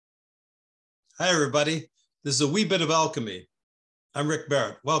Hi, everybody. This is a wee bit of alchemy. I'm Rick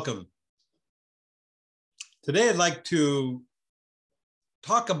Barrett. Welcome. Today, I'd like to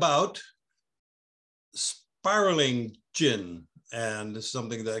talk about spiraling Jin. And this is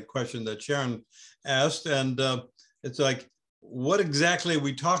something that question that Sharon asked. And it's like, what exactly are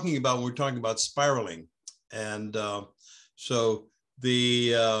we talking about when we're talking about spiraling? And so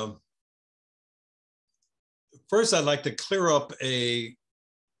first, I'd like to clear up a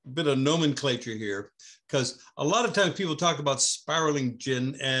bit of nomenclature here, because a lot of times people talk about spiraling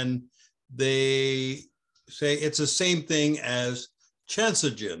Jin and they say it's the same thing as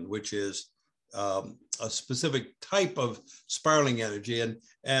Chansujin, which is a specific type of spiraling energy, and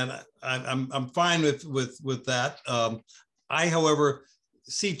I'm fine with that. I, however,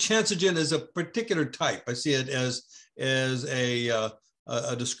 see Chansujin as a particular type. I see it as a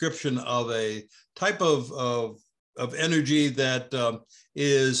description of a type of energy that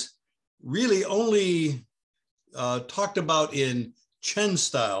is really only talked about in Chen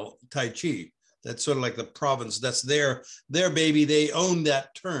style Tai Chi. That's sort of like the province. That's their baby. They own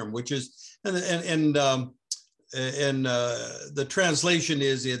that term, which is and the translation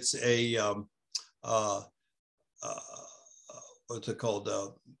is it's a what's it called, a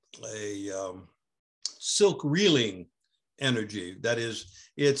silk reeling energy. That is,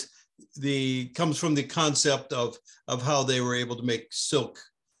 it's comes from the concept of how they were able to make silk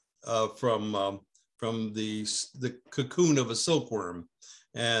from the cocoon of a silkworm,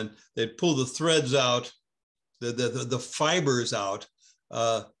 and they'd pull the threads out, the fibers out,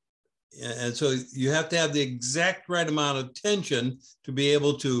 and so you have to have the exact right amount of tension to be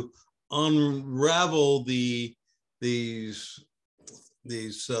able to unravel these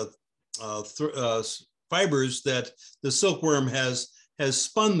fibers that the silkworm has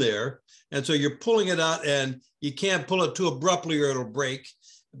spun there. And so you're pulling it out, and you can't pull it too abruptly or it'll break,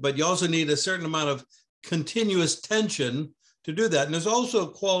 but you also need a certain amount of continuous tension to do that. And there's also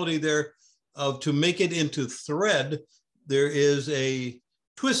a quality there of, to make it into thread, there is a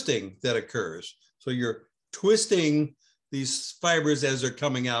twisting that occurs. So you're twisting these fibers as they're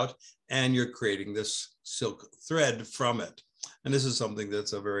coming out, and you're creating this silk thread from it. And this is something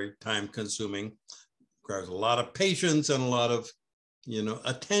that's a very time consuming, requires a lot of patience and a lot of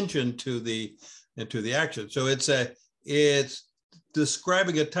attention to the action. So it's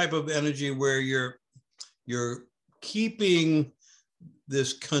describing a type of energy where you're keeping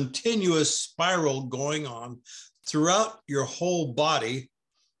this continuous spiral going on throughout your whole body,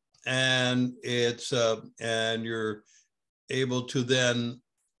 and and you're able to then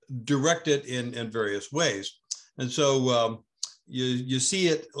direct it in various ways. And so you see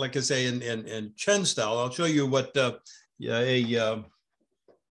it, like I say, in Chen style. I'll show you what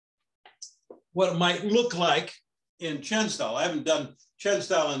what it might look like in Chen style. I haven't done Chen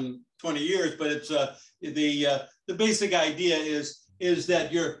style in 20 years, but it's the basic idea is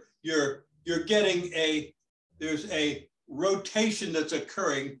that you're getting there's a rotation that's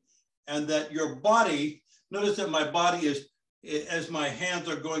occurring, and that your body, notice that my body is, as my hands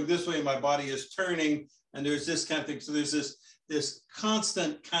are going this way, my body is turning, and there's this kind of thing. So there's this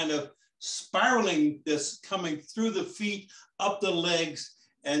constant kind of spiraling, this coming through the feet, up the legs,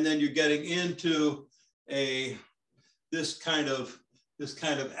 and then you're getting into this kind of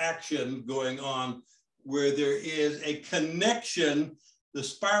action going on where there is a connection. The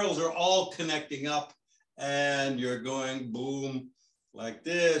spirals are all connecting up, and you're going boom like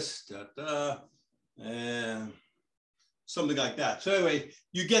this, and something like that. So anyway,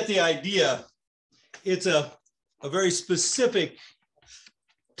 you get the idea. It's a very specific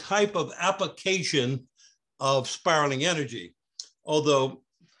type of application of spiraling energy. Although,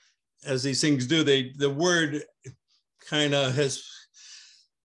 as these things do, the word kind of has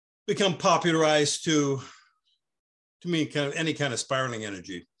become popularized to mean kind of any kind of spiraling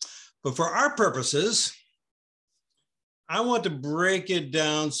energy. But for our purposes, I want to break it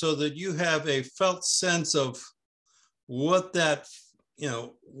down so that you have a felt sense of what that,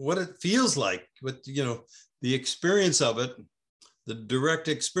 what it feels like, what, the experience of it, the direct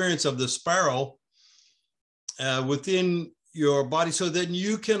experience of the spiral within your body, so that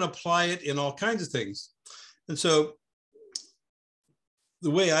you can apply it in all kinds of things. And so the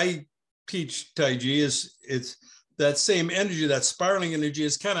way I teach Tai Chi is, it's that same energy, that spiraling energy,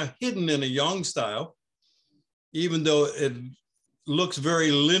 is kind of hidden in a Yang style, even though it looks very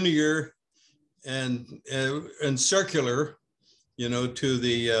linear and circular, to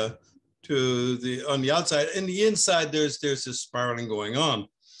the on the outside. In the inside, there's this spiraling going on,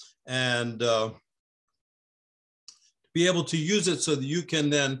 and be able to use it so that you can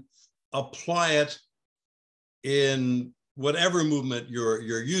then apply it in whatever movement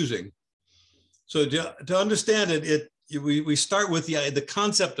you're using. So to understand it, we start with the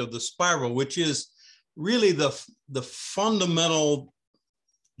concept of the spiral, which is really the fundamental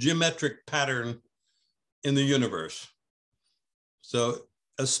geometric pattern in the universe. So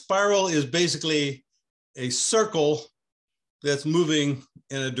a spiral is basically a circle that's moving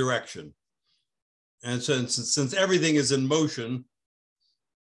in a direction. And since everything is in motion,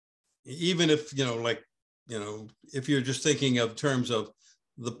 even if, if you're just thinking of terms of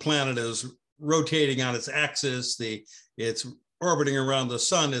the planet is rotating on its axis, it's orbiting around the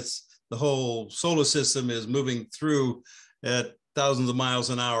sun, the whole solar system is moving through at thousands of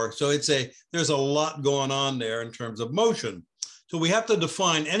miles an hour. So there's a lot going on there in terms of motion. So we have to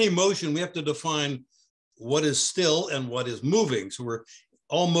define any motion, we have to define what is still and what is moving. So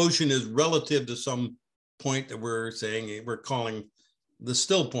all motion is relative to some point that we're calling the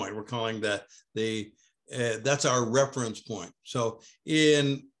still point. We're calling that that's our reference point. So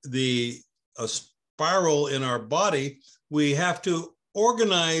in a spiral in our body, we have to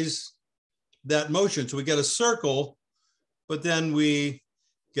organize that motion. So we get a circle, but then we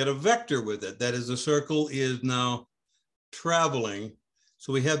get a vector with it. That is, the circle is now traveling.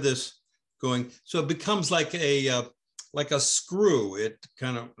 So we have this going. So it becomes like a screw. It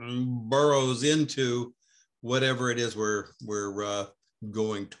kind of burrows into whatever it is we're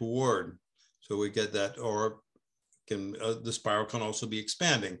going toward. So we get that, or the spiral can also be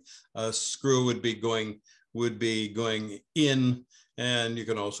expanding. A screw would be going in, and you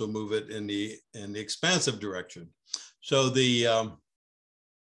can also move it in the expansive direction. So to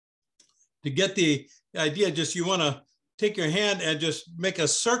get the idea, you want to take your hand and just make a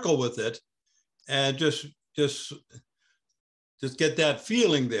circle with it, and just get that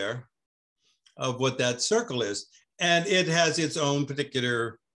feeling there of what that circle is. And it has its own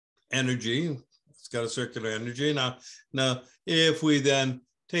particular energy. It's got a circular energy. Now, if we then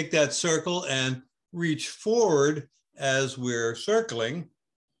take that circle and reach forward as we're circling,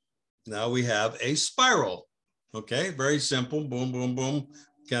 now we have a spiral. Okay, very simple, boom, boom, boom,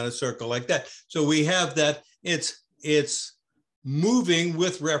 kind of circle like that. So we have that, it's moving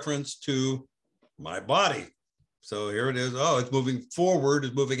with reference to my body. So here it is. Oh, it's moving forward,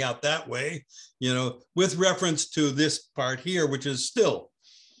 it's moving out that way, with reference to this part here, which is still.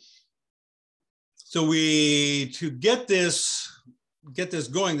 So to get this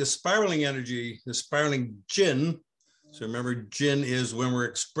going, the spiraling energy, the spiraling Jin. So remember, Jin is when we're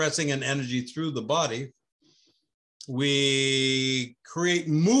expressing an energy through the body. We create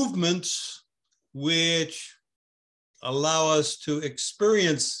movements which allow us to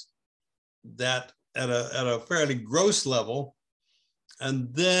experience that at a fairly gross level,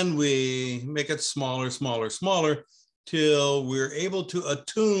 and then we make it smaller, smaller, smaller, till we're able to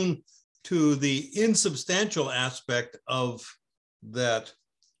attune to the insubstantial aspect of that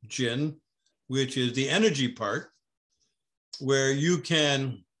Jin, which is the energy part, where you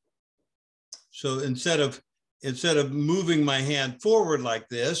can, so instead of moving my hand forward like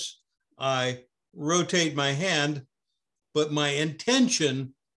this, I rotate my hand, but my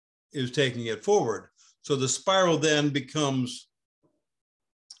intention is taking it forward. So the spiral then becomes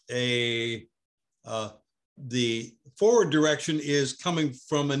the forward direction is coming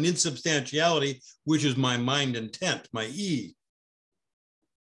from an insubstantiality, which is my mind intent, my E.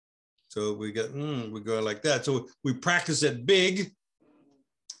 So we go like that. So we practice it big,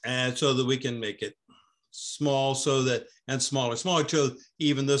 and so that we can make it small, and smaller, smaller, till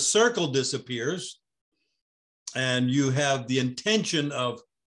even the circle disappears, and you have the intention of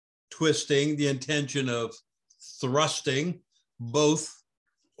twisting, the intention of thrusting, both,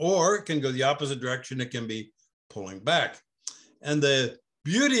 or it can go the opposite direction. It can be pulling back. And the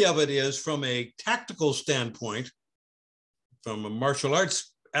beauty of it is, from a tactical standpoint, from a martial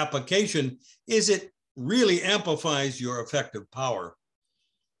arts application, is it really amplifies your effective power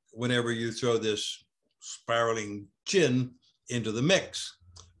whenever you throw this spiraling Jin into the mix.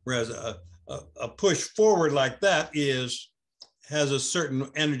 Whereas a push forward like that has a certain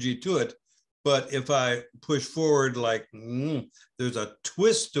energy to it. But if I push forward like there's a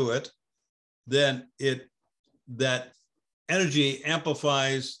twist to it, then that energy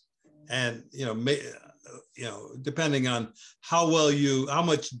amplifies, and depending on how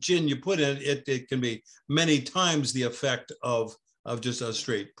much Jin you put in it, it can be many times the effect of just a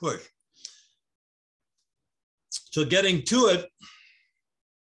straight push. So getting to it,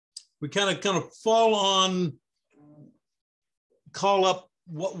 we kind of call up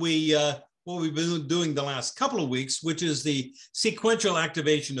what we've been doing the last couple of weeks, which is the sequential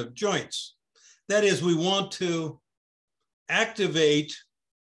activation of joints. That is, we want to activate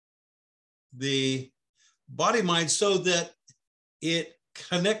the body mind so that it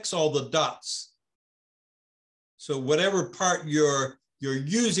connects all the dots So whatever part you're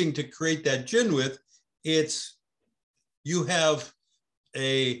using to create that jin with, you have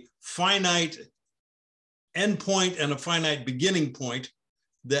a finite endpoint and a finite beginning point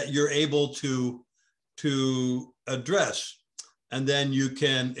that you're able to address. And then you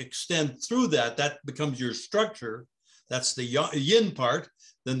can extend through that. That becomes your structure. That's the yin part.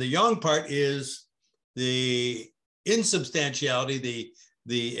 Then the yang part is the insubstantiality,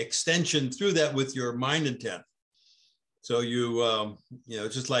 the extension through that with your mind intent. So you know,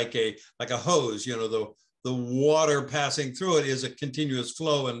 just like a hose, you know, the water passing through it is a continuous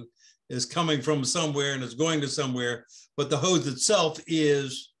flow and is coming from somewhere and is going to somewhere, but the hose itself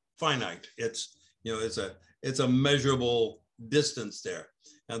is finite. It's, you know, it's a measurable distance there,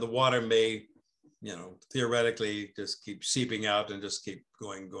 and the water may, you know, theoretically just keep seeping out and just keep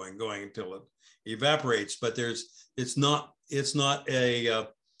going until it evaporates. But it's not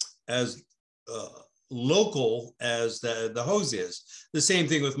as local as the hose is. The same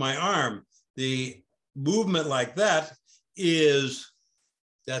thing with my arm. The movement like that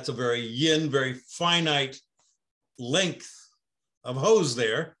that's a very yin, very finite length of hose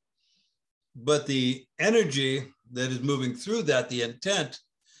there. But the energy that is moving through that, the intent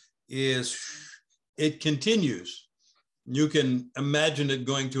is, it continues. You can imagine it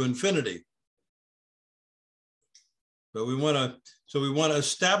going to infinity. But we want to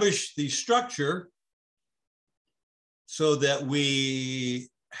establish the structure so that we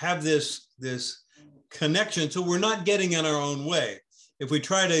have this connection, so we're not getting in our own way. If we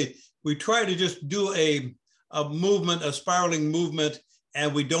try to just do a movement, a spiraling movement,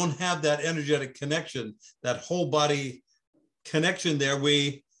 and we don't have that energetic connection, that whole body connection there,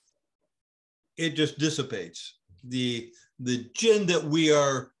 it just dissipates. The jin that we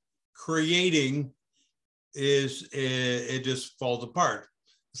are creating it just falls apart.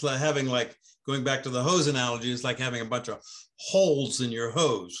 It's like having, like, going back to the hose analogy, it's like having a bunch of holes in your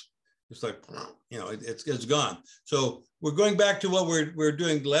hose. It's like, you know, it's gone. So we're going back to what we're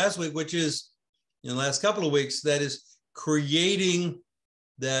doing last week, which is, in the last couple of weeks, that is creating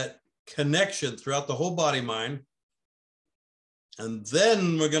that connection throughout the whole body mind. And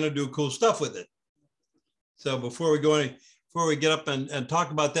then we're going to do cool stuff with it. So before we get up and talk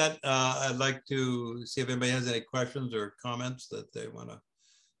about that, I'd like to see if anybody has any questions or comments that they want to,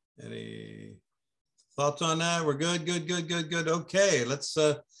 any thoughts on that? We're good. Okay,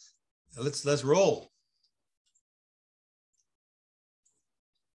 let's roll.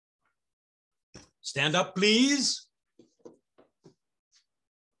 Stand up, please.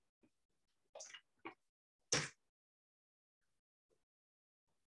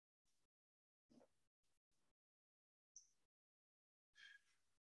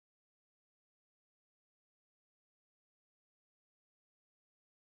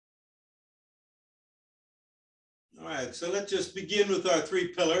 All right, so let's just begin with our 3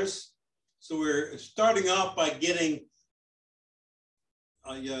 pillars. So we're starting off by getting,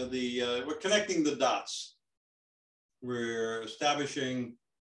 we're connecting the dots. We're establishing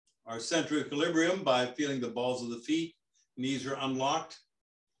our center equilibrium by feeling the balls of the feet, knees are unlocked.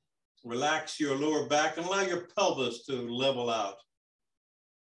 Relax your lower back and allow your pelvis to level out.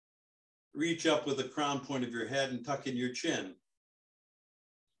 Reach up with the crown point of your head and tuck in your chin,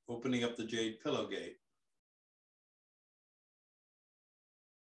 opening up the jade pillow gate.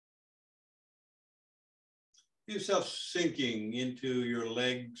 Feel yourself sinking into your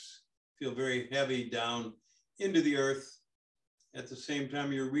legs. Feel very heavy down into the earth. At the same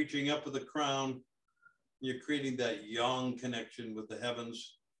time, you're reaching up with the crown. You're creating that yang connection with the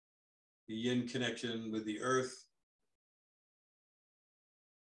heavens, the yin connection with the earth.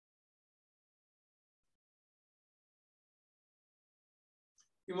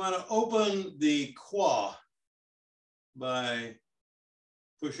 You want to open the qua by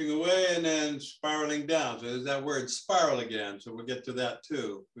pushing away and then spiraling down. So there's that word spiral again. So we'll get to that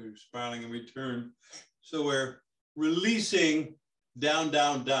too. We're spiraling and return. So we're releasing down,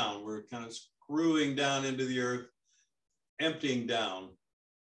 down, down. We're kind of screwing down into the earth, emptying down.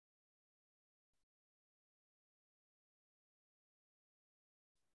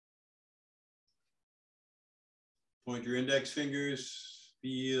 Point your index fingers,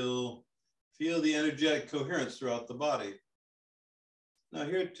 feel the energetic coherence throughout the body. Now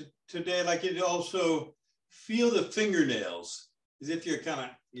here today, I'd like you to also feel the fingernails, as if you're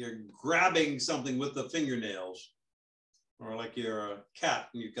grabbing something with the fingernails, or like you're a cat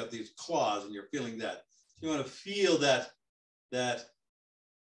and you've got these claws and you're feeling that. You want to feel that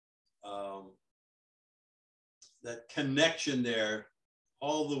connection there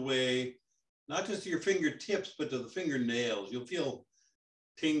all the way, not just to your fingertips, but to the fingernails. You'll feel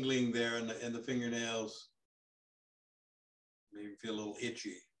tingling there in the fingernails. Maybe feel a little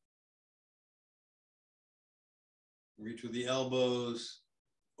itchy. Reach with the elbows,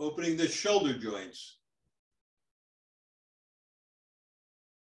 opening the shoulder joints.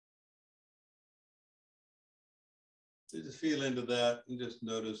 So just feel into that and just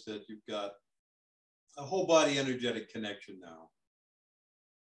notice that you've got a whole body energetic connection now.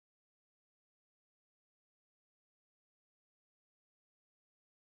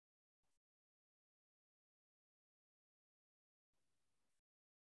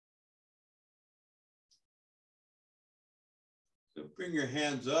 So bring your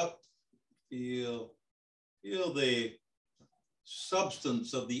hands up, feel the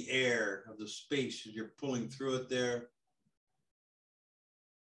substance of the air, of the space as you're pulling through it there.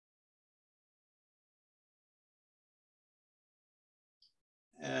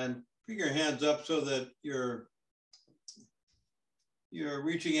 And bring your hands up so that you're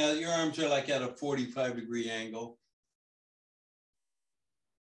reaching out, your arms are like at a 45-degree angle.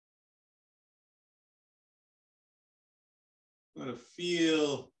 I'm going to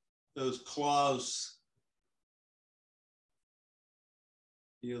feel those claws.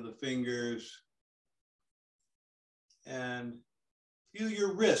 Feel the fingers. And feel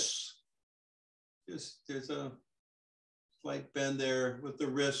your wrists. Just there's a slight bend there with the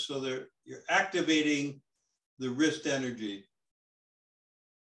wrist so that you're activating the wrist energy.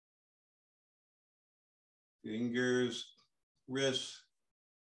 Fingers, wrists.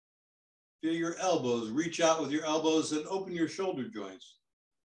 Feel your elbows. Reach out with your elbows and open your shoulder joints.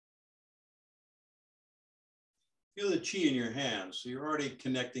 Feel the chi in your hands. So you're already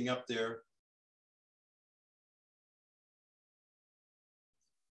connecting up there.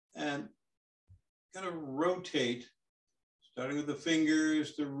 And kind of rotate, starting with the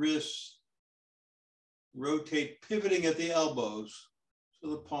fingers, the wrists. Rotate, pivoting at the elbows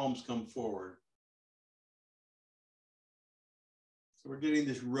so the palms come forward. So we're getting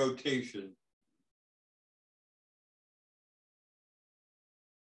this rotation.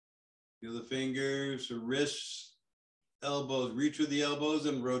 Feel the fingers, the wrists, elbows, reach with the elbows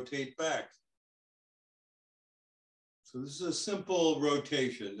and rotate back. So this is a simple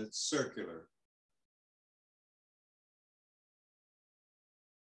rotation, it's circular.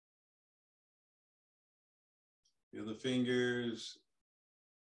 Feel the fingers,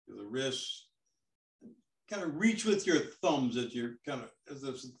 feel the wrists. Kind of reach with your thumbs as you're kind of, as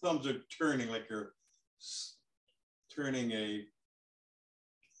the thumbs are turning, like you're turning a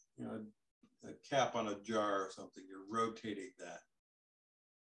cap on a jar or something. You're rotating that.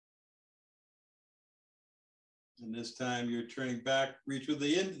 And this time you're turning back, reach with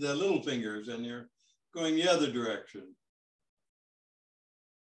the little fingers and you're going the other direction.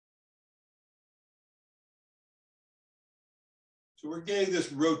 So we're getting this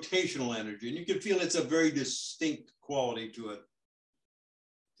rotational energy, and you can feel it's a very distinct quality to it.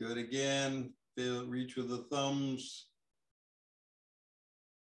 Do it again, reach with the thumbs.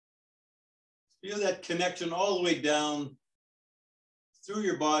 Feel that connection all the way down through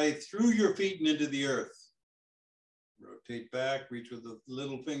your body, through your feet and into the earth. Rotate back, reach with the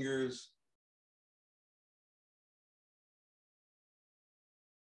little fingers.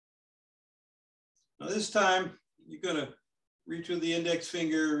 Now this time, you're gonna reach with the index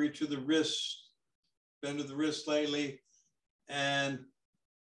finger, reach with the wrist, bend with the wrist slightly, and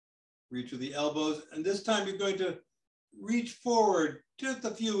reach with the elbows. And this time you're going to reach forward just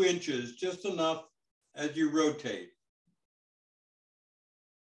a few inches, just enough as you rotate.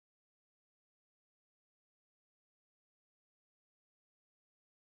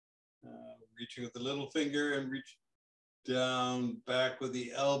 Reaching with the little finger and reach down, back with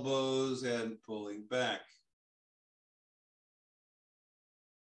the elbows and pulling back.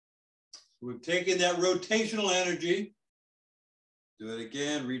 We've taken that rotational energy. Do it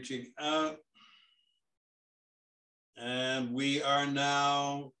again, reaching out. And we are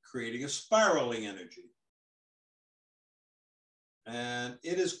now creating a spiraling energy. And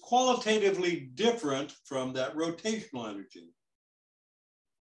it is qualitatively different from that rotational energy.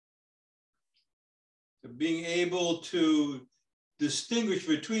 So being able to distinguish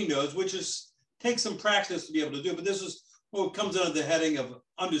between those, which takes some practice to be able to do, but this is what comes under the heading of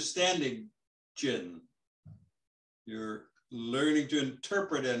understanding Jin. You're learning to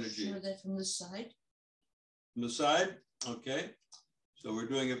interpret energy. Show that from the side. From the side, okay. So we're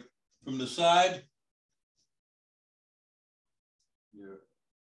doing it from the side.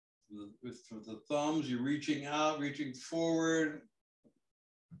 With the thumbs, you're reaching out, reaching forward.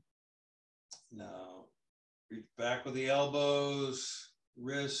 Now, reach back with the elbows,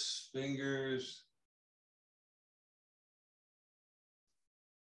 wrists, fingers.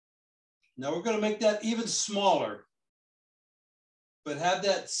 Now we're going to make that even smaller. but have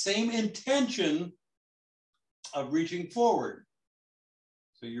that same intention of reaching forward.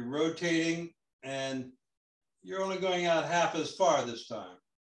 So you're rotating and you're only going out half as far this time.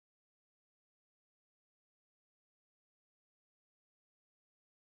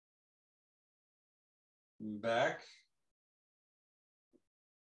 Back.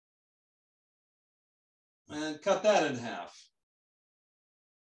 And cut that in half.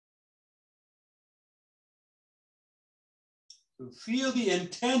 So feel the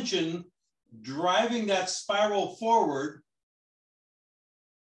intention driving that spiral forward.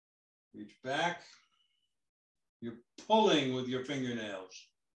 Reach back. You're pulling with your fingernails.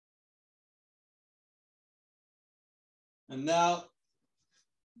 And now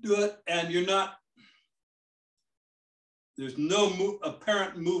do it, and you're not, there's no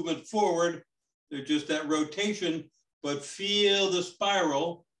apparent movement forward. There's just that rotation, but feel the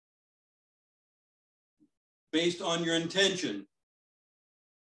spiral based on your intention.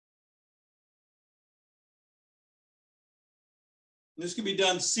 This can be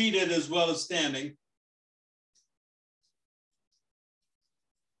done seated as well as standing.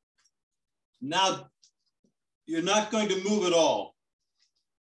 Now, you're not going to move at all,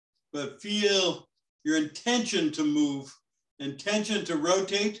 but feel your intention to move, intention to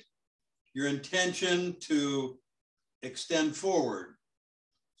rotate, your intention to extend forward.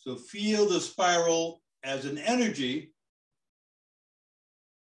 So feel the spiral as an energy.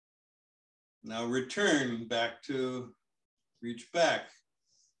 Now return back to reach back.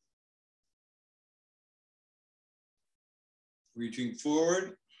 Reaching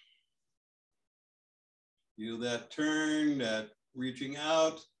forward. Feel that turn, that reaching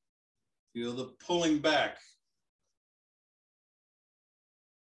out. Feel the pulling back.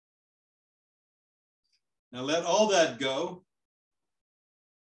 Now let all that go.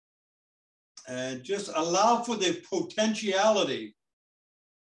 And just allow for the potentiality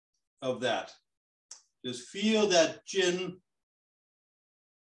of that. Just feel that Jin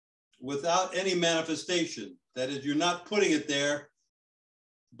without any manifestation. That is, you're not putting it there,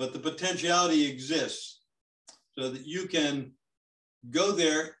 but the potentiality exists so that you can go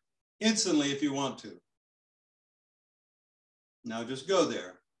there instantly if you want to. Now just go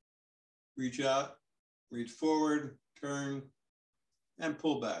there. Reach out, reach forward, turn, and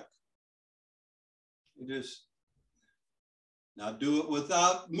pull back. You just now do it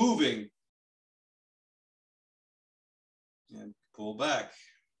without moving. And pull back.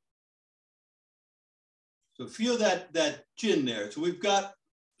 So feel that Jin there. So we've got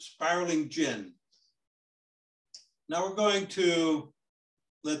spiraling Jin. Now we're going to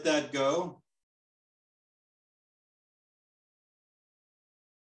let that go.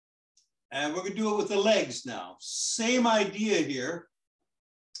 And we're going to do it with the legs now. Same idea here.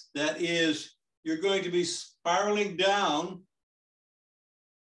 That is, you're going to be spiraling down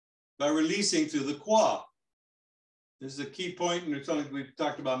by releasing through the qua. This is a key point, and it's something we've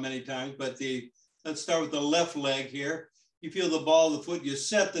talked about many times, but let's start with the left leg here. You feel the ball of the foot, you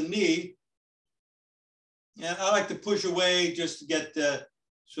set the knee, and I like to push away just to get,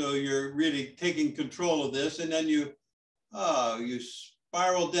 so you're really taking control of this, and then you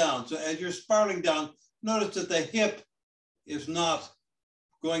spiral down. So as you're spiraling down, notice that the hip is not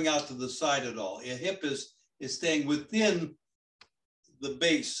going out to the side at all. Your hip is staying within the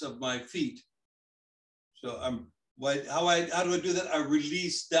base of my feet. So how do I do that? I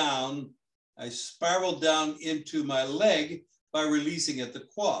release down, I spiral down into my leg by releasing at the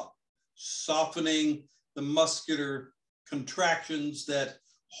qua, softening the muscular contractions that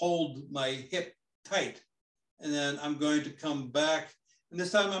hold my hip tight. And then I'm going to come back, and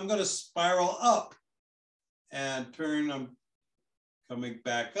this time I'm going to spiral up and turn, I'm coming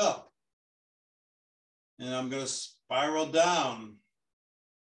back up. And I'm going to spiral down.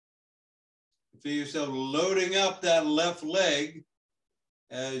 Feel yourself loading up that left leg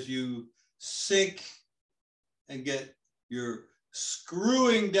as you sink and you're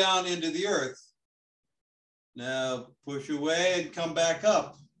screwing down into the earth. Now push away and come back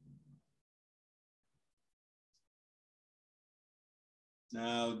up.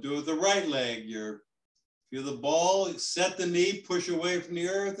 Now do it with the right leg. Feel the ball, set the knee, push away from the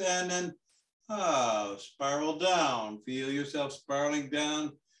earth, and then spiral down. Feel yourself spiraling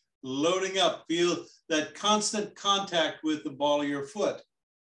down, loading up. Feel that constant contact with the ball of your foot,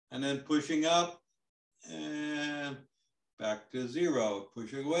 and then pushing up and back to zero.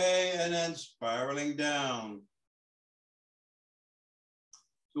 Pushing away and then spiraling down.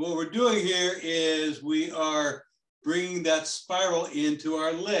 So what we're doing here is we are bringing that spiral into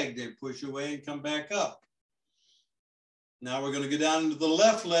our leg. They push away and come back up. Now we're going to go down into the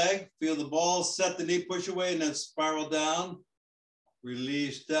left leg. Feel the ball, set the knee, push away, and then spiral down.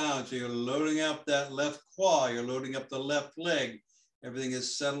 release down. So you're loading up that left quad, you're loading up the left leg. Everything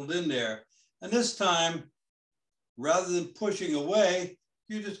is settled in there. And this time, rather than pushing away,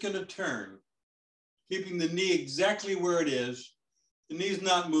 you're just going to turn, keeping the knee exactly where it is. The knee's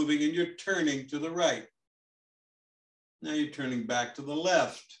not moving and you're turning to the right. Now you're turning back to the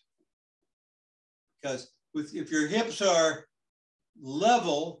left. Because if your hips are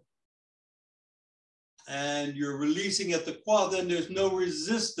level and you're releasing at the quad, then there's no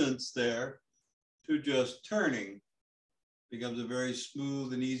resistance there to just turning. It becomes a very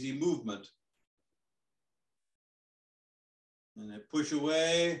smooth and easy movement. And then push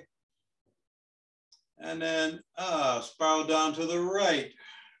away. And then spiral down to the right,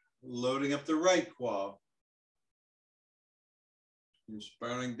 loading up the right quad. You're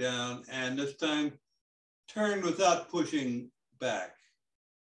spiraling down, and this time turn without pushing back.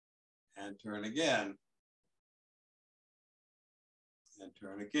 And turn again. And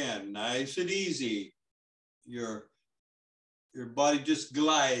turn again. Nice and easy. Your body just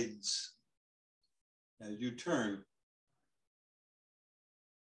glides as you turn.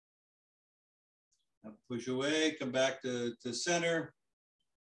 Now push away, come back to center.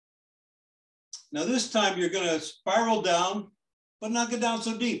 Now this time you're going to spiral down, but not get down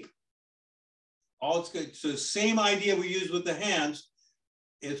so deep. All it's good. So same idea we used with the hands.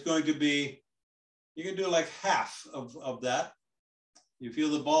 It's going to be, you can do like half of that. You feel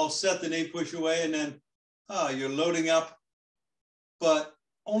the ball set, then you push away, and then you're loading up, but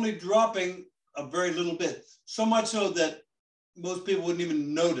only dropping a very little bit. So much so that most people wouldn't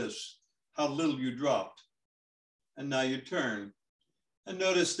even notice how little you dropped. And now you turn. And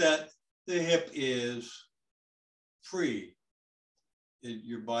notice that the hip is free.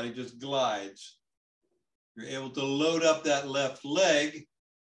 Your body just glides. You're able to load up that left leg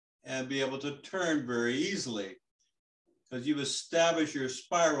and be able to turn very easily because you've established your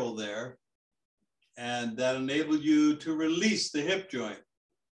spiral there, and that enabled you to release the hip joint.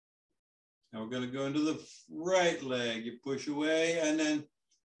 Now we're going to go into the right leg. You push away and then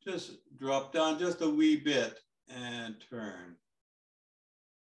just drop down just a wee bit and turn.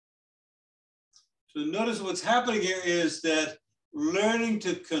 So notice what's happening here is that learning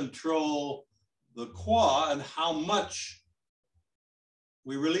to control the quad and how much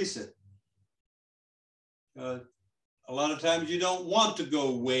we release it. A lot of times you don't want to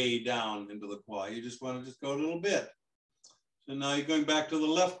go way down into the quad. You just want to just go a little bit. So now you're going back to the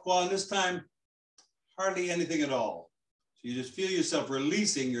left quad, and this time hardly anything at all. So you just feel yourself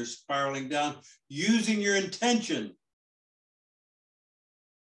releasing, you're spiraling down, using your intention.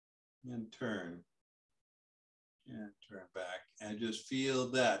 And turn. And turn back and just feel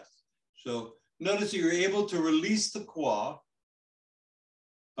that. So notice you're able to release the quad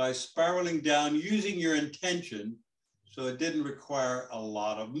by spiraling down using your intention, so it didn't require a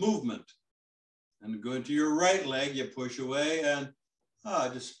lot of movement. And go into your right leg, you push away and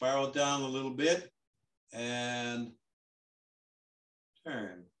just spiral down a little bit and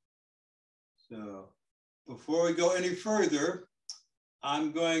turn. So before we go any further,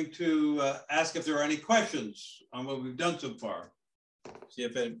 I'm going to ask if there are any questions on what we've done so far. See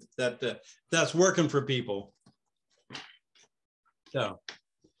if that's working for people. So,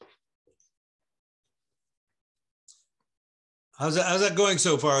 how's that going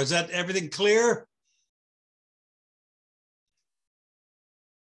so far? Is that everything clear?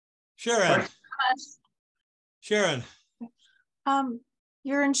 Sharon. Sharon.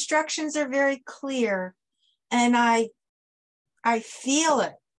 Your instructions are very clear, and I feel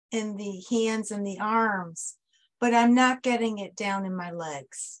it in the hands and the arms, but I'm not getting it down in my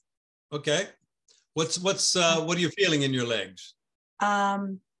legs. Okay. What are you feeling in your legs?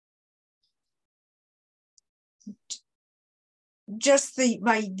 Just the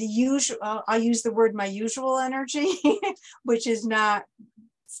usual, I'll use the word my usual energy, which is not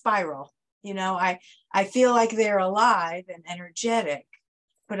spiral. You know, I feel like they're alive and energetic,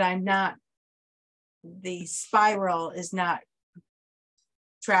 but I'm not, the spiral is not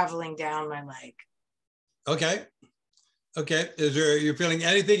traveling down my leg. Okay. Okay. Is there, you're feeling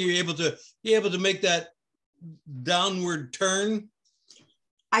anything? You're able to make that downward turn?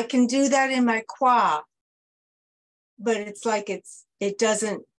 I can do that in my quad, but it's like it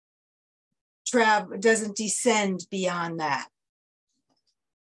doesn't descend beyond that.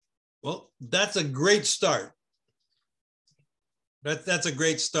 Well, that's a great start. That's a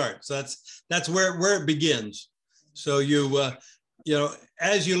great start. So that's where it begins. So you know,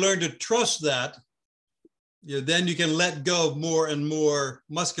 as you learn to trust that, then you can let go of more and more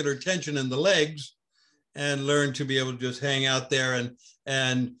muscular tension in the legs and learn to be able to just hang out there.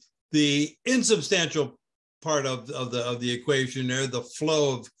 And the insubstantial part of the equation there, the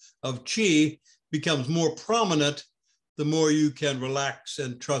flow of chi becomes more prominent the more you can relax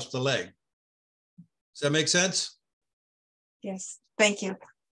and trust the leg. Does that make sense? Yes, thank you.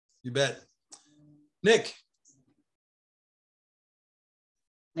 You bet. Nick.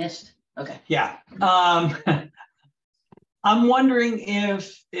 Missed. Okay. Yeah. I'm wondering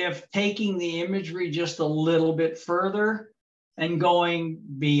if taking the imagery just a little bit further and going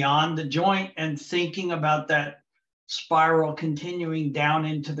beyond the joint and thinking about that spiral continuing down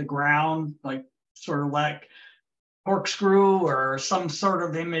into the ground, like sort of like corkscrew or some sort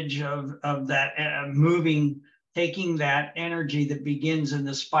of image of that moving, taking that energy that begins in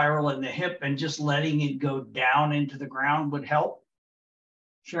the spiral in the hip and just letting it go down into the ground would help.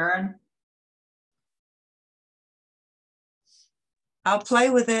 Sharon? I'll play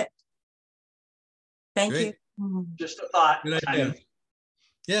with it. Thank Great. you. Just a thought. Good idea.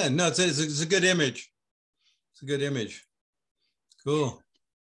 Yeah, no, it's a good image. It's a good image. Cool.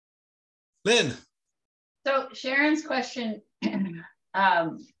 Lynn. So Sharon's question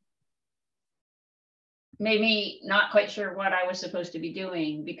made me not quite sure what I was supposed to be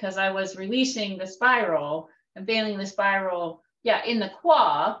doing, because I was releasing the spiral and feeling the spiral, yeah, in the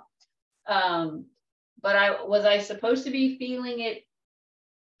qua. But was I supposed to be feeling it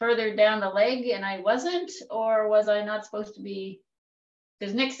further down the leg and I wasn't, or was I not supposed to be?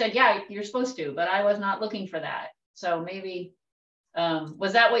 Because Nick said, yeah, you're supposed to, but I was not looking for that. So maybe,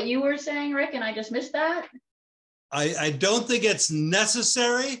 was that what you were saying, Rick, and I just missed that? I don't think it's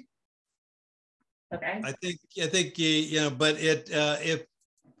necessary. Okay. I think you know, but if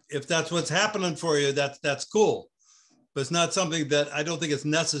that's what's happening for you, that's cool. But it's not something that I don't think it's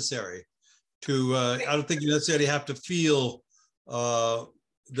necessary to. I don't think you necessarily have to feel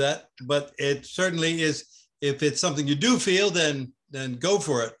that, but it certainly is. If it's something you do feel, then go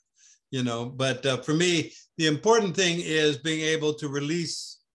for it. You know, but for me, the important thing is being able to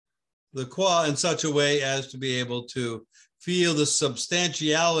release the qua in such a way as to be able to feel the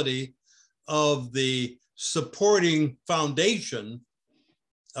substantiality of the supporting foundation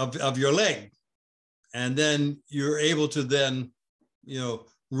of your leg. And then you're able to then, you know,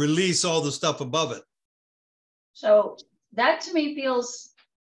 release all the stuff above it. So that to me feels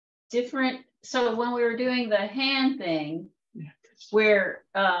different. So when we were doing the hand thing, where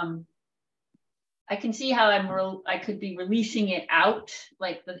I can see how I could be releasing it out,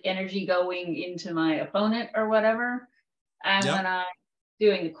 like the energy going into my opponent or whatever. And Yep. when I'm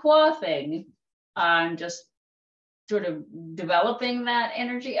doing the qua thing, I'm just sort of developing that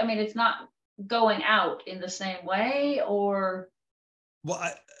energy. I mean, it's not going out in the same way, or? Well,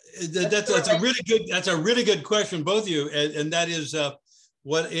 that's a really good question, both of you, and that is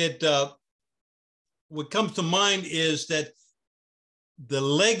what comes to mind is that the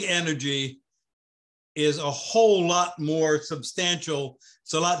leg energy is a whole lot more substantial.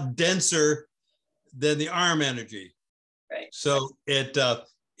 It's a lot denser than the arm energy. Right. So it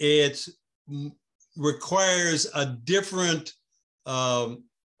requires a different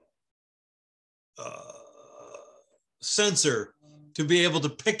sensor to be able to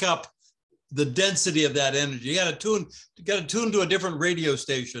pick up the density of that energy. You got to tune to a different radio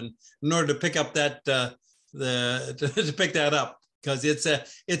station in order to pick up that to pick that up, because it's a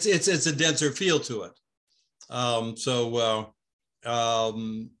denser feel to it.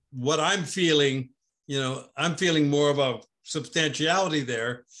 What I'm feeling, you know, I'm feeling more of a substantiality there,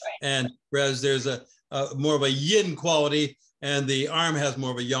 right. And whereas there's a more of a yin quality, and the arm has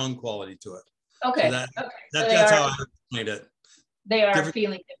more of a yang quality to it. Okay. So okay. That's how I explained it. They are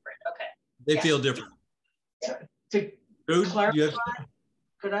feeling different. Okay. They feel different. To Dude, clarify,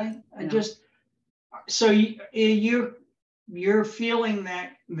 could I? No. Just so you're feeling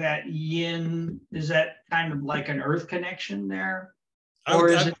that yin, is that kind of like an earth connection there, or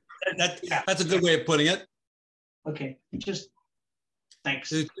is it? That's a good way of putting it. Okay, just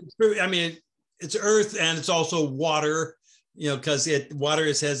thanks. I mean, it's earth and it's also water, you know, because water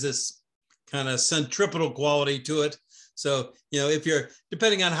has this kind of centripetal quality to it. So, you know, if you're,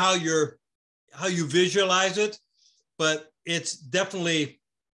 depending on how you visualize it, but it's definitely,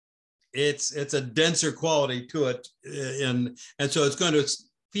 it's a denser quality to it. And so it's going to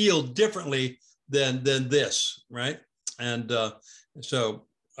feel differently than this, right? And but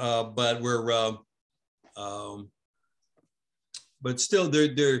we're, but still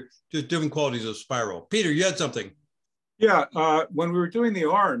they're just different qualities of spiral. Peter, you had something. Yeah, when we were doing the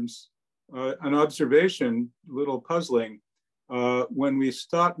arms, an observation, a little puzzling, when we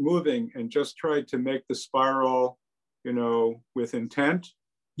stopped moving and just tried to make the spiral, you know, with intent,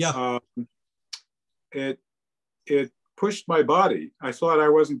 Yeah. It pushed my body. I thought I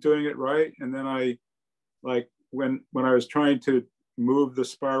wasn't doing it right. And then I like when I was trying to move the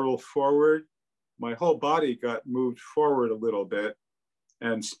spiral forward, my whole body got moved forward a little bit,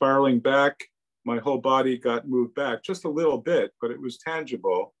 and spiraling back, my whole body got moved back just a little bit, but it was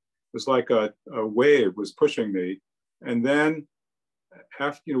tangible. It was like a wave was pushing me. And then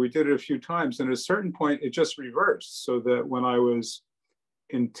after, we did it a few times, and at a certain point, it just reversed, so that when I was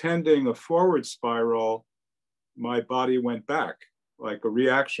intending a forward spiral, my body went back like a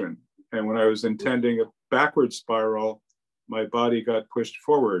reaction. And when I was intending a backward spiral, my body got pushed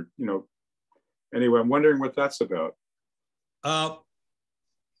forward. Anyway, I'm wondering what that's about.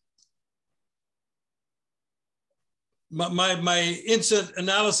 My instant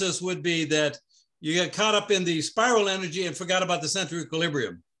analysis would be that you got caught up in the spiral energy and forgot about the center of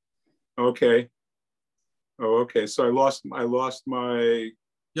equilibrium. Okay. Oh, okay. So I lost my.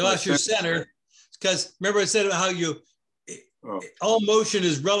 You lost your center, because remember I said how all motion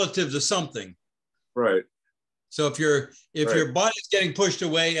is relative to something. Right. So if your body's getting pushed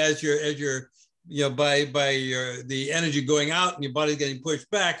away as you're by the energy going out and your body's getting pushed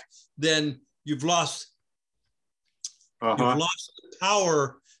back, then you've lost. You've lost the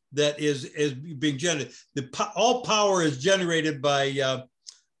power that is being generated. All power is generated by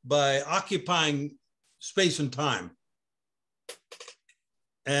occupying space and time.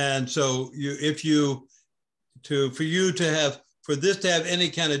 And so for this to have any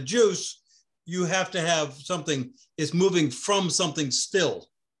kind of juice, you have to have something. It's moving from something still.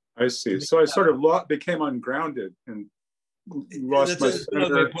 I see. So I sort of became ungrounded and lost my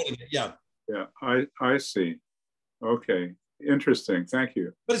center. Yeah. Yeah. I see. Okay. Interesting. Thank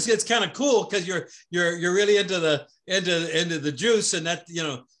you. But it's kind of cool because you're really into the juice, and that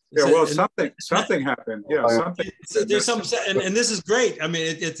Yeah. Well, something happened. Yeah. Something. There's some, and this is great. I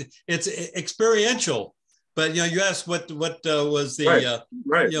mean, it's experiential. But you asked what was the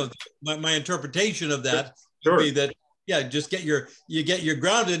right. My interpretation of that Sure. would be that just get your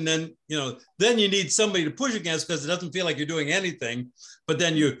grounded, and then then you need somebody to push against, because it doesn't feel like you're doing anything. But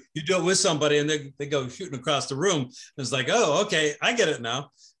then you do it with somebody, and they go shooting across the room. And it's like, oh, okay, I get it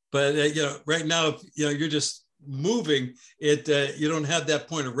now. But right now, if you're just moving it, you don't have that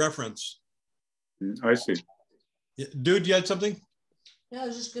point of reference. I see. Dude, you had something? Yeah, I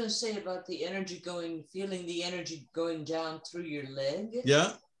was just going to say about the energy feeling the energy going down through your leg.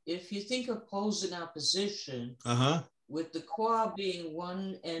 Yeah. If you think of poles in opposition, with the qua being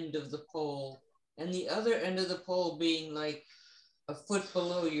one end of the pole and the other end of the pole being like a foot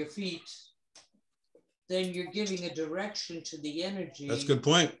below your feet, then you're giving a direction to the energy. That's a good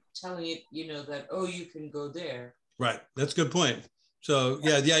point. Telling it, that, oh, you can go there. Right. That's a good point. So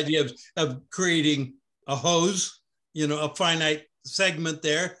the idea of creating a hose, a finite segment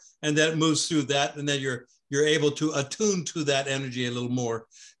there, and that moves through that, and then you're able to attune to that energy a little more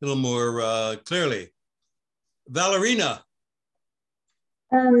clearly. Valerina.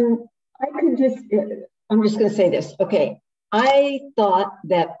 I'm just going to say this. Okay. I thought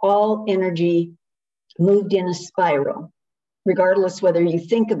that all energy moved in a spiral, regardless whether you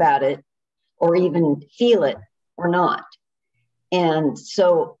think about it or even feel it or not. And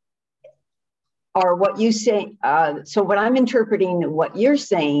so what I'm interpreting what you're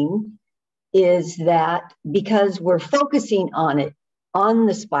saying is that because we're focusing on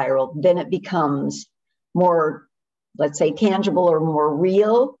the spiral, then it becomes more, let's say, tangible or more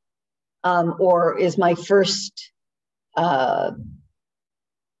real, or is my first thought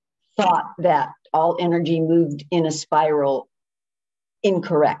that all energy moved in a spiral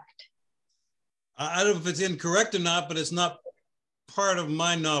incorrect? I don't know if it's incorrect or not, but it's not part of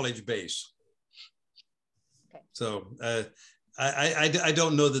my knowledge base. Okay. So I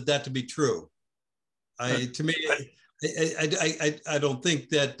don't know that to be true. To me, I don't think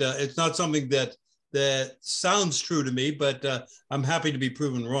that it's not something that sounds true to me, but I'm happy to be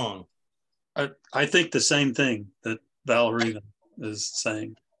proven wrong. I think the same thing that Valerina is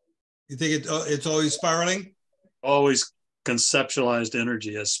saying. You think it's always spiraling? Always conceptualized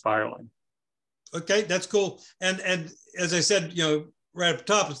energy as spiraling. Okay, that's cool. And as I said, right up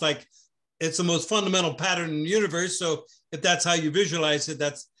top, it's like it's the most fundamental pattern in the universe. So if that's how you visualize it,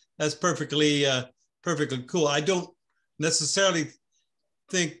 that's perfectly cool. I don't necessarily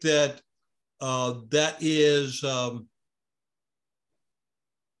think that that is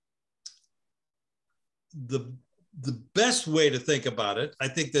the best way to think about it. I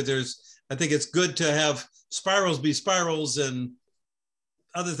think it's good to have spirals be spirals and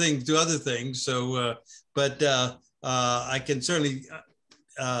other things do other things. So, but I can certainly,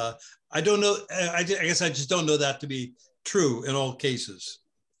 I don't know. I guess I just don't know that to be true in all cases.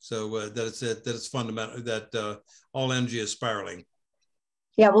 So that it's fundamental that all energy is spiraling.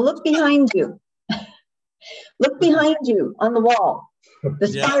 Yeah, well, look behind you. Look behind you on the wall. The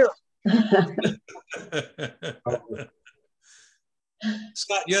spiral.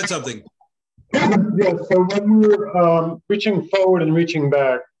 Scott, you had something. Yeah, so when we're reaching forward and reaching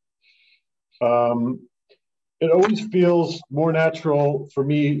back, it always feels more natural for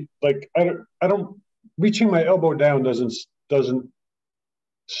me. Like I don't reaching my elbow down doesn't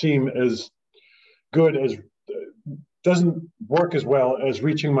seem as good as, doesn't work as well as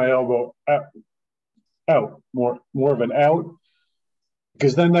reaching my elbow out, more of an out,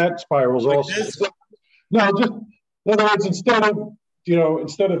 because then that spirals like also. This? No, just in other words,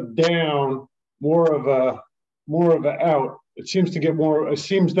 instead of down, more of a out. It seems to get more. It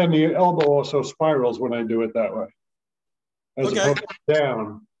seems then the elbow also spirals when I do it that way, as opposed to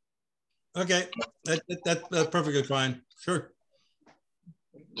down. Okay, that's perfectly fine. Sure.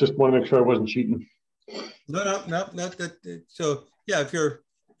 Just want to make sure I wasn't cheating. No. So yeah, if you're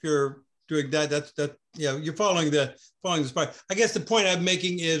doing that, yeah, you're following the spiral. I guess the point I'm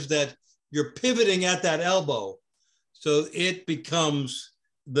making is that you're pivoting at that elbow, so it becomes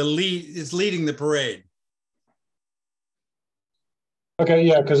the lead. It's leading the parade. Okay,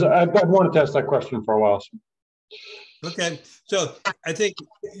 yeah, because I've wanted to ask that question for a while. Okay, so I think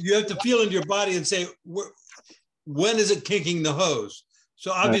you have to feel into your body and say, when is it kicking the hose?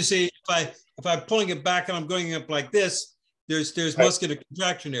 So obviously, if I'm pulling it back and I'm going up like this, there's muscular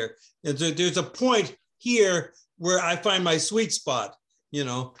contraction here, and so there's a point here where I find my sweet spot. You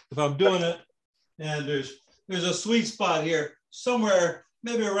know, if I'm doing it, and there's a sweet spot here somewhere,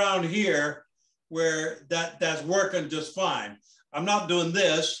 maybe around here, where that's working just fine. I'm not doing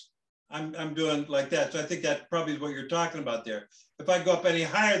this. I'm doing like that. So I think that probably is what you're talking about there. If I go up any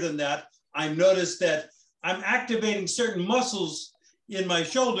higher than that, I notice that I'm activating certain muscles in my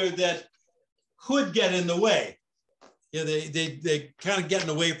shoulder that could get in the way. Yeah, they kind of getting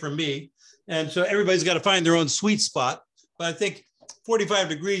away from me. And so everybody's got to find their own sweet spot. But I think 45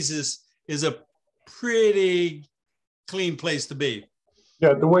 degrees is a pretty clean place to be.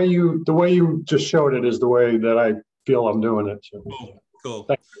 Yeah, the way you just showed it is the way that I feel I'm doing it. So. Cool.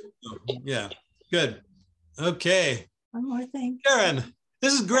 Yeah, good. Okay. One more thing. Karen,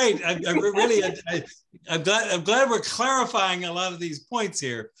 this is great. I'm glad we're clarifying a lot of these points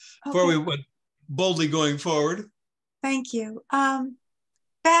here before we went boldly going forward. Thank you.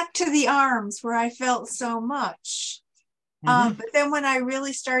 Back to the arms where I felt so much. But then when I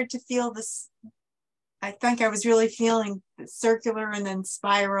really started to feel this, I think I was really feeling the circular and then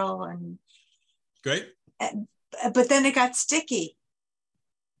spiral and great. But then it got sticky.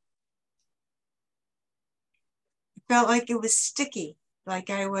 It felt like it was sticky, like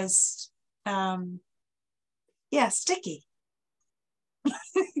I was, sticky.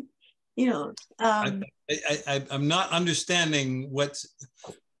 I'm not understanding what's.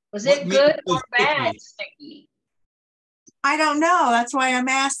 Was it good or bad sticky? I don't know. That's why I'm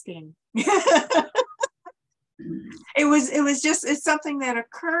asking. It's something that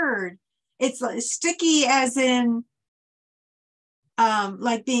occurred. It's like sticky as in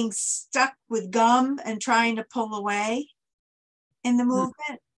like being stuck with gum and trying to pull away in the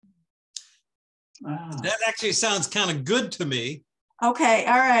movement. Wow. That actually sounds kind of good to me. Okay,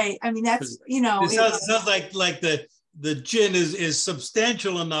 all right. I mean, that's, it sounds like the chin is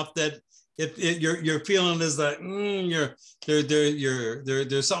substantial enough that you're feeling is like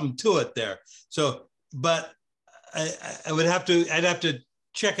there's something to it there. So, but I'd have to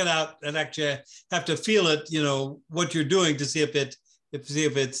check it out and actually have to feel it, what you're doing to see if it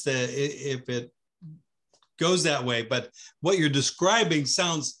goes that way. But what you're describing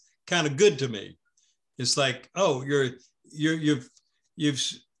sounds kind of good to me. It's like, oh, you've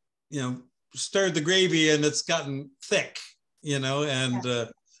stirred the gravy and it's gotten thick,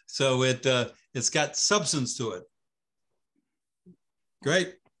 so it's got substance to it.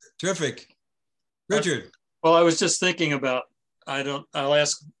 Great, terrific. Richard. Well, I was just thinking about, I'll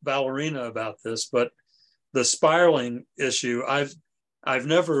ask Ballerina about this, but the spiraling issue, I've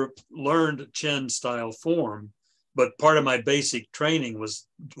never learned Chen style form, but part of my basic training was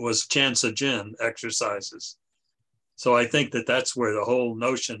Chansujin exercises. So I think that's where the whole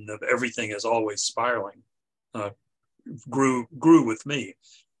notion of everything is always spiraling grew with me.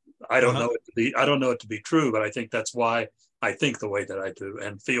 I don't know it to be true, but I think that's why I think the way that I do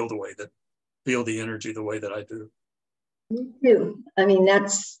and feel the energy the way that I do. Me too. I mean,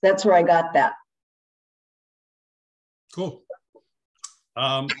 that's where I got that. Cool.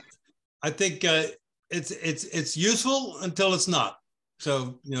 I think it's useful until it's not.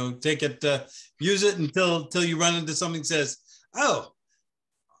 So take it, use it until you run into something that says, "Oh,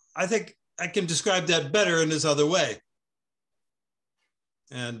 I think I can describe that better in this other way."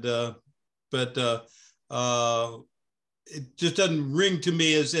 And but it just doesn't ring to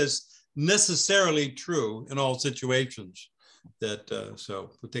me as necessarily true in all situations. That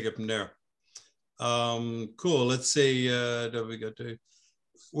so we'll take it from there. Cool. Let's see.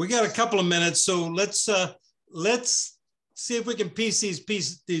 We got a couple of minutes, so let's see if we can piece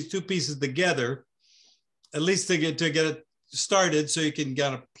these two pieces together, at least to get it started, so you can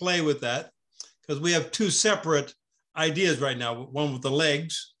kind of play with that, because we have two separate ideas right now, one with the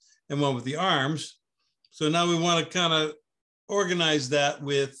legs and one with the arms. So now we want to kind of organize that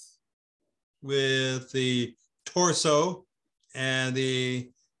with the torso and the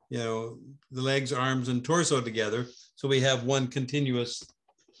legs, arms, and torso together, so we have one continuous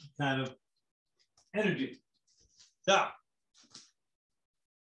kind of energy. Stop.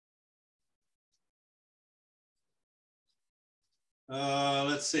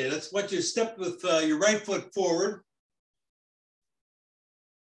 Let's see. Let's want you to step with your right foot forward.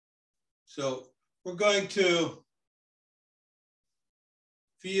 So we're going to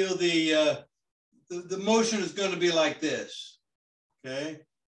feel the motion is going to be like this, okay?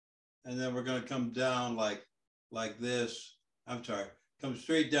 And then we're going to come down like this. I'm sorry, come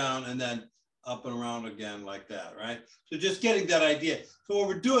straight down and then up and around again like that, right? So just getting that idea. So what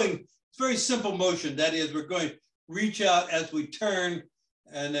we're doing, it's very simple motion. That is, we're going to reach out as we turn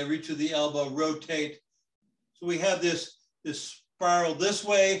and then reach with the elbow, rotate. So we have this spiral this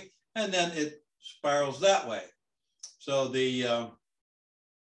way, and then it spirals that way. So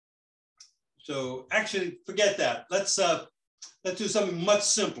so actually forget that. Let's do something much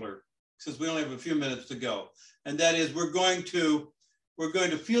simpler, since we only have a few minutes to go. And that is, we're going to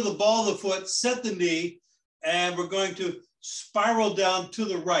feel the ball of the foot, set the knee, and we're going to spiral down to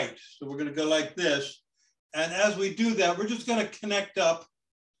the right. So we're going to go like this. And as we do that, we're just going to connect up.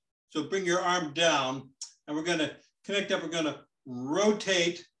 So bring your arm down, and we're going to connect up. We're going to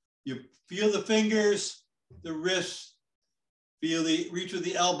rotate. You feel the fingers, the wrists, reach with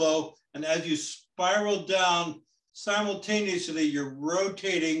the elbow. And as you spiral down, simultaneously, you're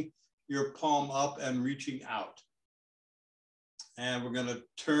rotating your palm up and reaching out. And we're going to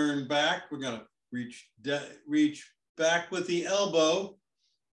turn back. We're going to reach back with the elbow,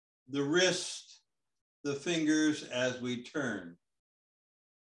 the wrist, the fingers as we turn.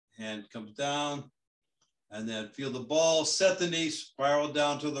 Hand comes down, and then feel the ball, set the knee, spiral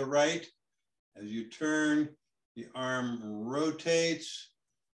down to the right. As you turn, the arm rotates,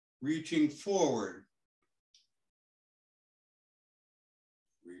 reaching forward.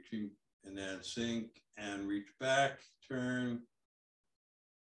 Reaching, and then sink and reach back, turn.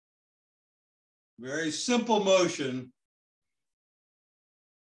 Very simple motion.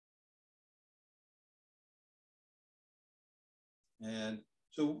 And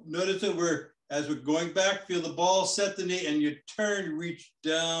so notice that as we're going back, feel the ball, set the knee, and you turn, reach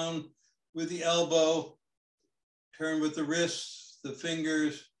down with the elbow, turn with the wrists, the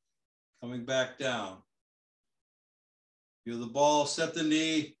fingers, coming back down. Feel the ball, set the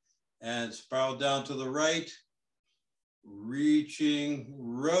knee, and spiral down to the right, reaching,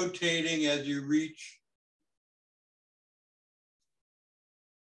 rotating as you reach.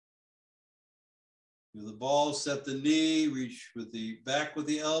 Feel the ball, set the knee, reach with the back with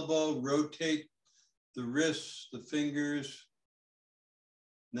the elbow, rotate the wrists, the fingers.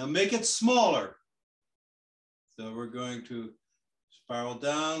 Now make it smaller. So we're going to spiral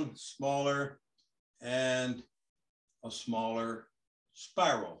down, smaller, and a smaller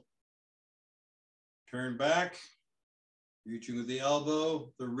spiral. Turn back, reaching with the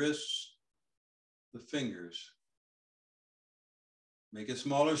elbow, the wrists, the fingers. Make it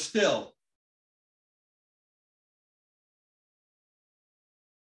smaller still.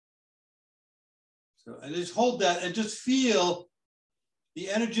 So, and just hold that and just feel the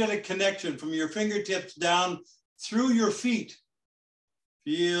energetic connection from your fingertips down through your feet.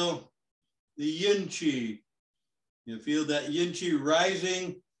 Feel the yin qi. You feel that yin qi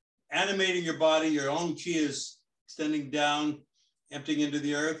rising, animating your body. Your own qi is extending down, emptying into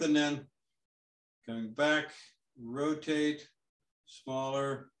the earth, and then coming back, rotate,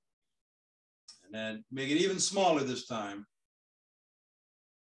 smaller, and then make it even smaller this time.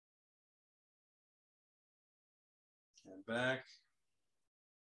 And back.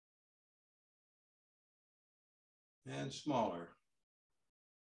 And smaller.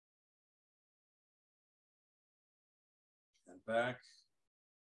 And back.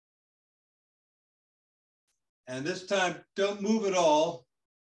 And this time, don't move at all.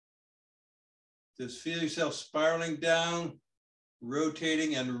 Just feel yourself spiraling down,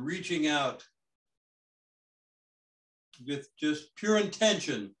 rotating and reaching out with just pure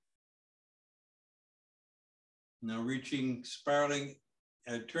intention. Now reaching, spiraling,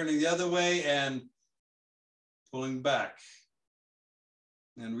 and turning the other way and pulling back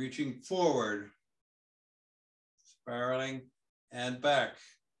and reaching forward, spiraling and back.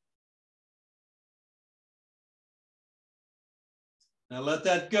 Now let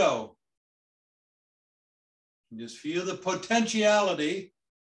that go. And just feel the potentiality,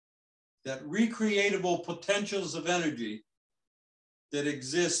 that recreatable potentials of energy that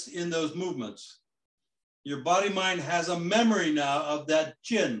exist in those movements. Your body mind has a memory now of that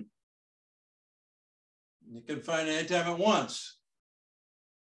chin. You can find it anytime it wants.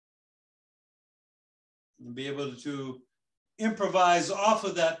 And be able to improvise off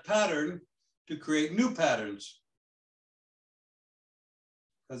of that pattern to create new patterns.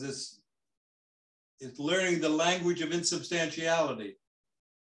 Because it's learning the language of insubstantiality.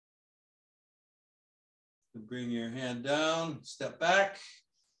 Bring your hand down, step back,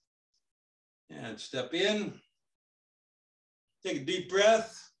 and step in. Take a deep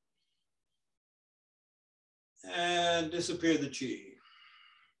breath, and disappear the chi.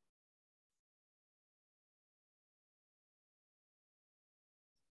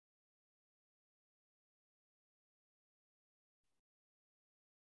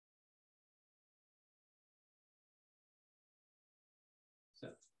 So,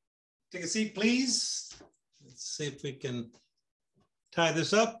 take a seat, please. Let's see if we can tie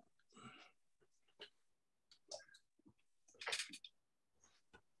this up.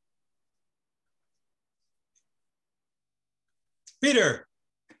 Peter.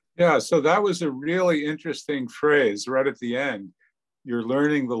 Yeah, so that was a really interesting phrase right at the end. You're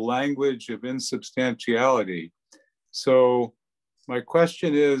learning the language of insubstantiality. So my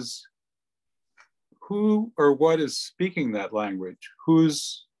question is, who or what is speaking that language?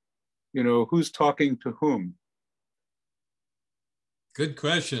 Who's talking to whom? Good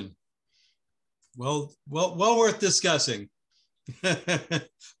question. Well worth discussing,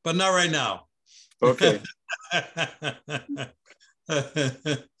 but not right now. Okay.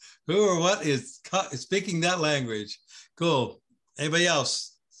 Who or what is speaking that language? Cool. Anybody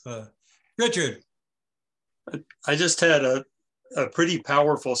else? Richard. I just had a pretty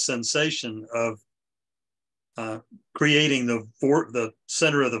powerful sensation of creating the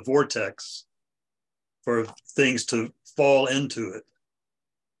center of the vortex for things to fall into it.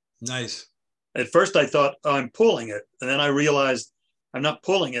 Nice. At first I thought, oh, I'm pulling it. And then I realized I'm not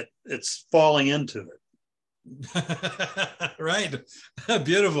pulling it, it's falling into it. Right.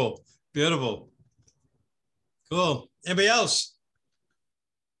 Beautiful. Beautiful. Cool. Anybody else?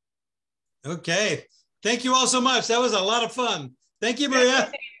 Okay. Thank you all so much. That was a lot of fun. Thank you,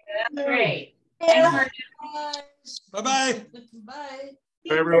 Maria. That's great. Yeah. Thanks, Bye-bye. Bye.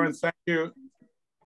 Bye, everyone. Thank you.